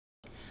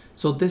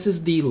So this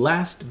is the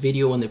last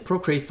video on the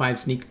Procreate 5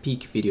 sneak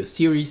peek video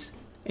series.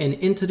 And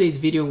in today's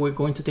video, we're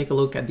going to take a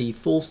look at the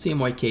full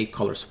CMYK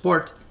color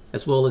support,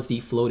 as well as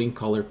the floating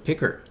color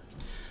picker.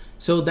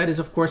 So that is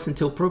of course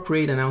until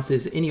Procreate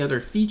announces any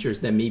other features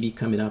that may be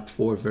coming up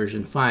for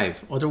version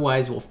 5.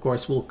 Otherwise, of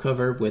course, we'll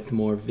cover with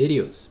more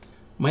videos.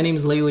 My name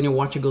is Leo and you're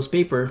watching Ghost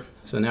Paper.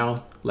 So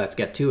now let's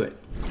get to it.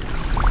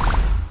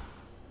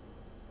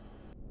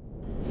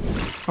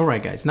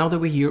 Alright guys, now that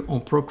we're here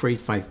on Procreate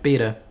 5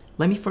 beta,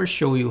 let me first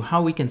show you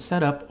how we can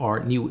set up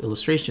our new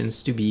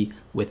illustrations to be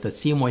with the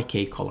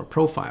CMYK color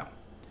profile.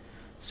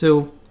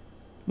 So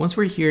once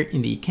we're here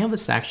in the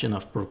canvas section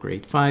of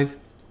Procreate 5,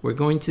 we're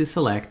going to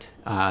select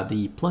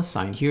the plus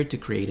sign here to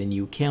create a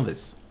new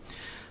canvas.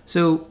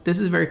 So this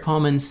is very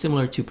common,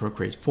 similar to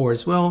Procreate 4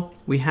 as well.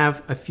 We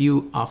have a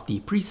few of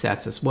the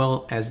presets as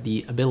well as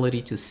the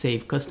ability to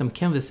save custom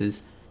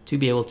canvases to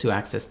be able to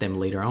access them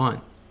later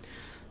on.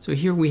 So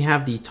here we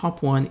have the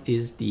top one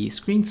is the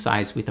screen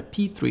size with a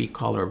P3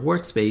 color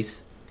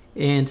workspace.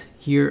 And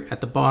here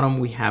at the bottom,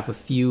 we have a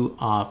few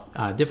of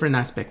different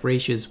aspect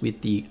ratios with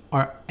the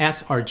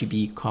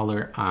sRGB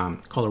color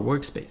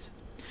workspace.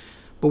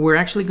 But we're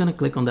actually going to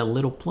click on that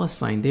little plus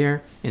sign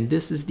there. And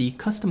this is the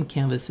custom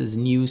canvas's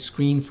new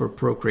screen for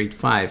Procreate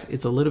 5.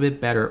 It's a little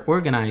bit better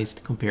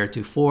organized compared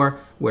to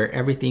 4, where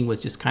everything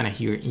was just kind of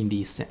here in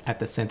the at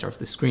the center of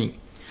the screen.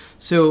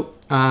 So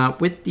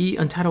with the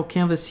untitled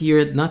canvas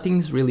here,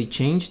 nothing's really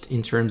changed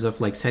in terms of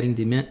like setting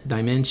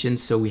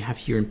dimensions. So we have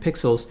here in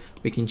pixels,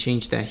 we can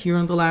change that here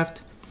on the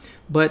left.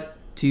 But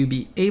to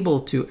be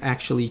able to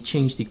actually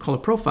change the color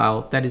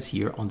profile, that is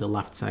here on the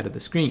left side of the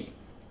screen.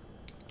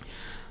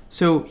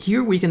 So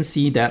here we can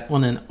see that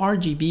on an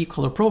RGB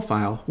color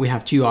profile, we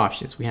have two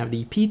options. We have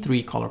the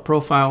P3 color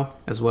profile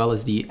as well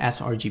as the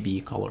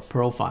sRGB color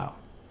profile.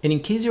 And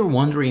in case you're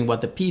wondering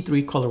what the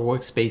P3 color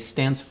workspace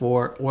stands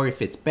for, or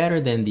if it's better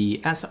than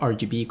the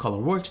sRGB color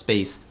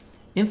workspace,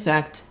 in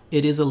fact,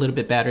 it is a little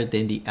bit better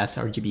than the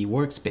sRGB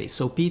workspace.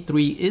 So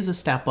P3 is a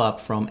step up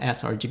from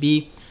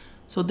sRGB.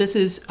 So this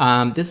is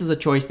a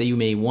choice that you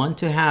may want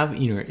to have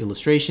in your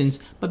illustrations,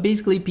 but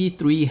basically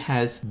P3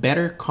 has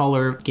better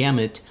color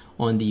gamut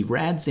on the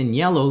reds and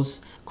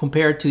yellows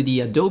compared to the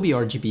Adobe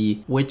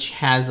RGB, which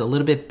has a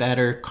little bit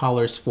better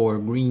colors for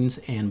greens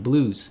and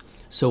blues.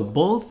 So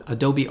both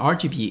Adobe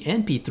RGB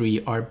and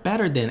P3 are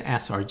better than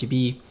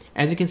sRGB,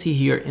 as you can see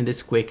here in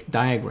this quick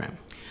diagram.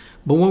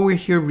 But what we're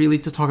here really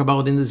to talk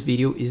about in this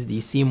video is the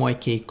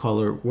CMYK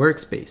color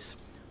workspace.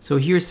 So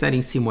here setting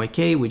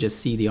CMYK, we just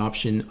see the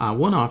option,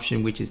 one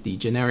option, which is the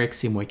generic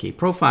CMYK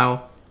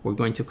profile. We're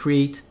going to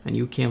create a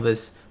new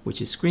canvas, which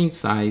is screen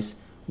size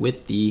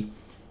with the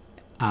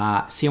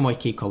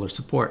CMYK color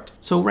support.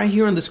 So right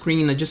here on the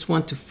screen, I just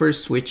want to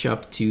first switch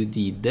up to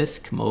the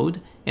disk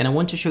mode. And I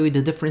want to show you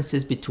the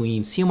differences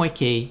between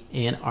CMYK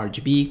and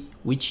RGB,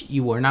 which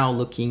you are now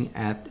looking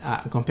at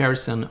a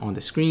comparison on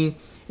the screen.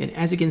 And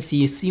as you can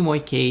see,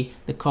 CMYK,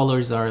 the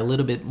colors are a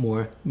little bit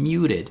more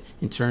muted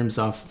in terms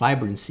of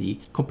vibrancy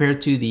compared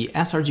to the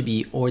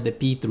sRGB or the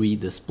P3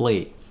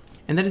 display.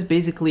 And that is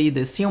basically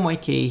the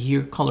CMYK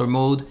here color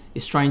mode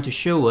is trying to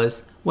show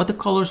us what the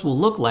colors will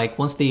look like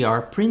once they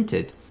are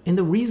printed. And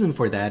the reason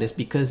for that is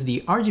because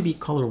the RGB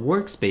color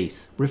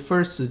workspace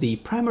refers to the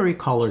primary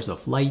colors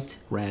of light,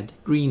 red,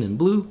 green, and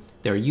blue.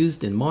 They're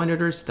used in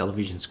monitors,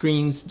 television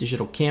screens,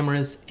 digital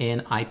cameras,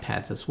 and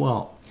iPads as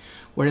well.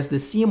 Whereas the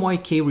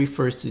CMYK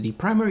refers to the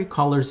primary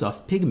colors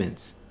of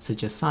pigments,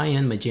 such as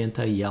cyan,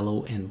 magenta,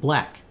 yellow, and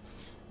black.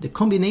 The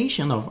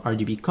combination of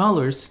RGB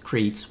colors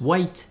creates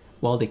white,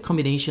 while the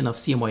combination of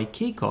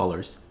CMYK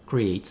colors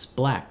creates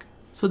black.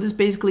 So this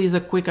basically is a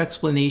quick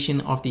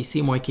explanation of the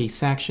CMYK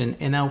section,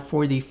 and now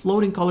for the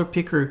floating color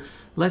picker,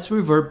 let's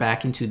revert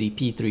back into the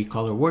P3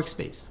 color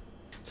workspace.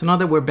 So now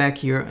that we're back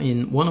here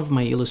in one of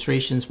my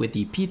illustrations with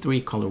the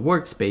P3 color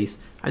workspace,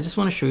 I just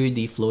want to show you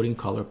the floating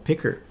color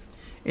picker.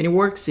 And it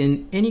works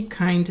in any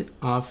kind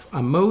of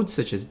a mode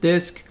such as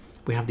disk.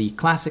 We have the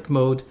classic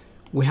mode.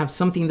 We have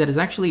something that is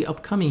actually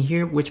upcoming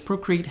here, which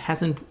Procreate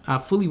hasn't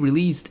fully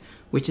released,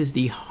 which is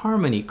the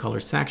harmony color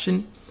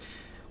section.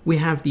 We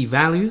have the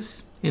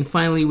values. And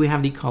finally, we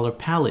have the color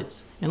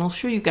palettes. And I'll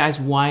show you guys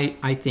why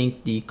I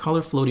think the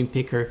color floating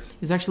picker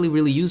is actually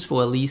really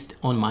useful, at least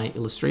on my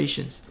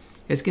illustrations.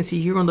 As you can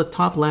see here on the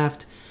top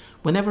left,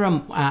 whenever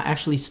I'm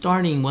actually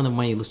starting one of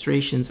my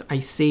illustrations, I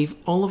save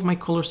all of my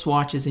color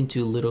swatches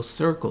into little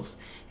circles.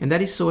 And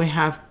that is so I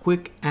have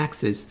quick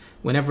access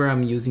whenever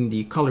I'm using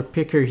the color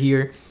picker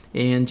here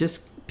and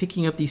just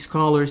picking up these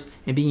colors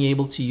and being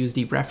able to use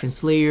the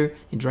reference layer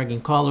and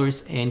dragging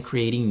colors and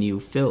creating new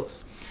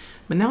fills.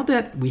 But now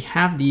that we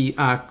have the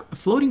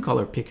floating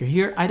color picker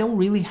here, I don't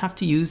really have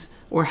to use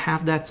or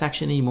have that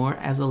section anymore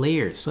as a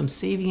layer. So I'm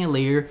saving a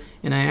layer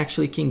and I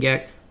actually can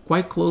get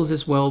quite close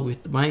as well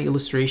with my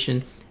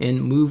illustration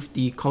and move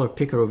the color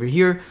picker over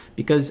here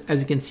because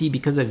as you can see,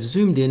 because I've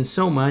zoomed in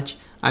so much,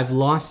 I've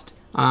lost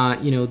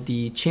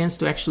the chance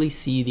to actually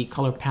see the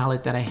color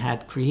palette that I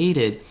had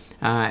created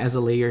as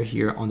a layer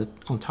here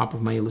on top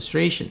of my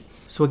illustration.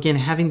 So again,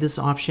 having this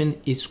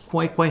option is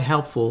quite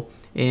helpful.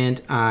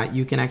 and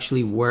you can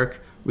actually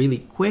work really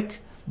quick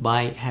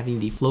by having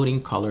the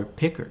floating color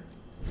picker.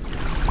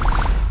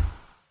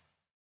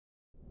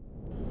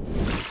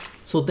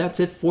 So that's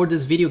it for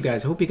this video,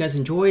 guys. I hope you guys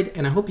enjoyed,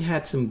 and I hope you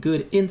had some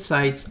good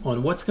insights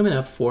on what's coming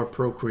up for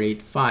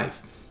Procreate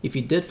 5. If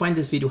you did find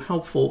this video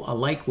helpful, a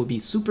like would be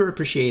super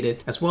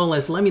appreciated, as well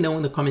as let me know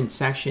in the comment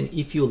section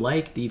if you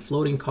like the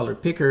floating color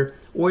picker,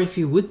 or if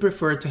you would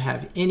prefer to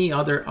have any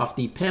other of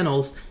the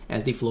panels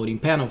as the floating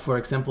panel, for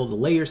example, the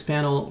layers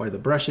panel or the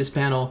brushes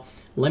panel.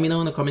 Let me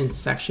know in the comment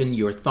section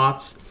your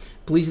thoughts.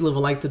 Please leave a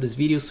like to this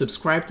video,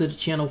 subscribe to the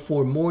channel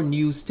for more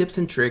news, tips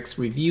and tricks,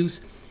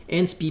 reviews,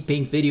 and speed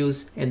paint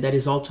videos, and that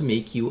is all to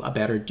make you a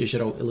better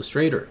digital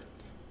illustrator.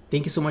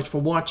 Thank you so much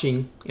for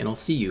watching, and I'll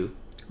see you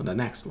on the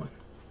next one.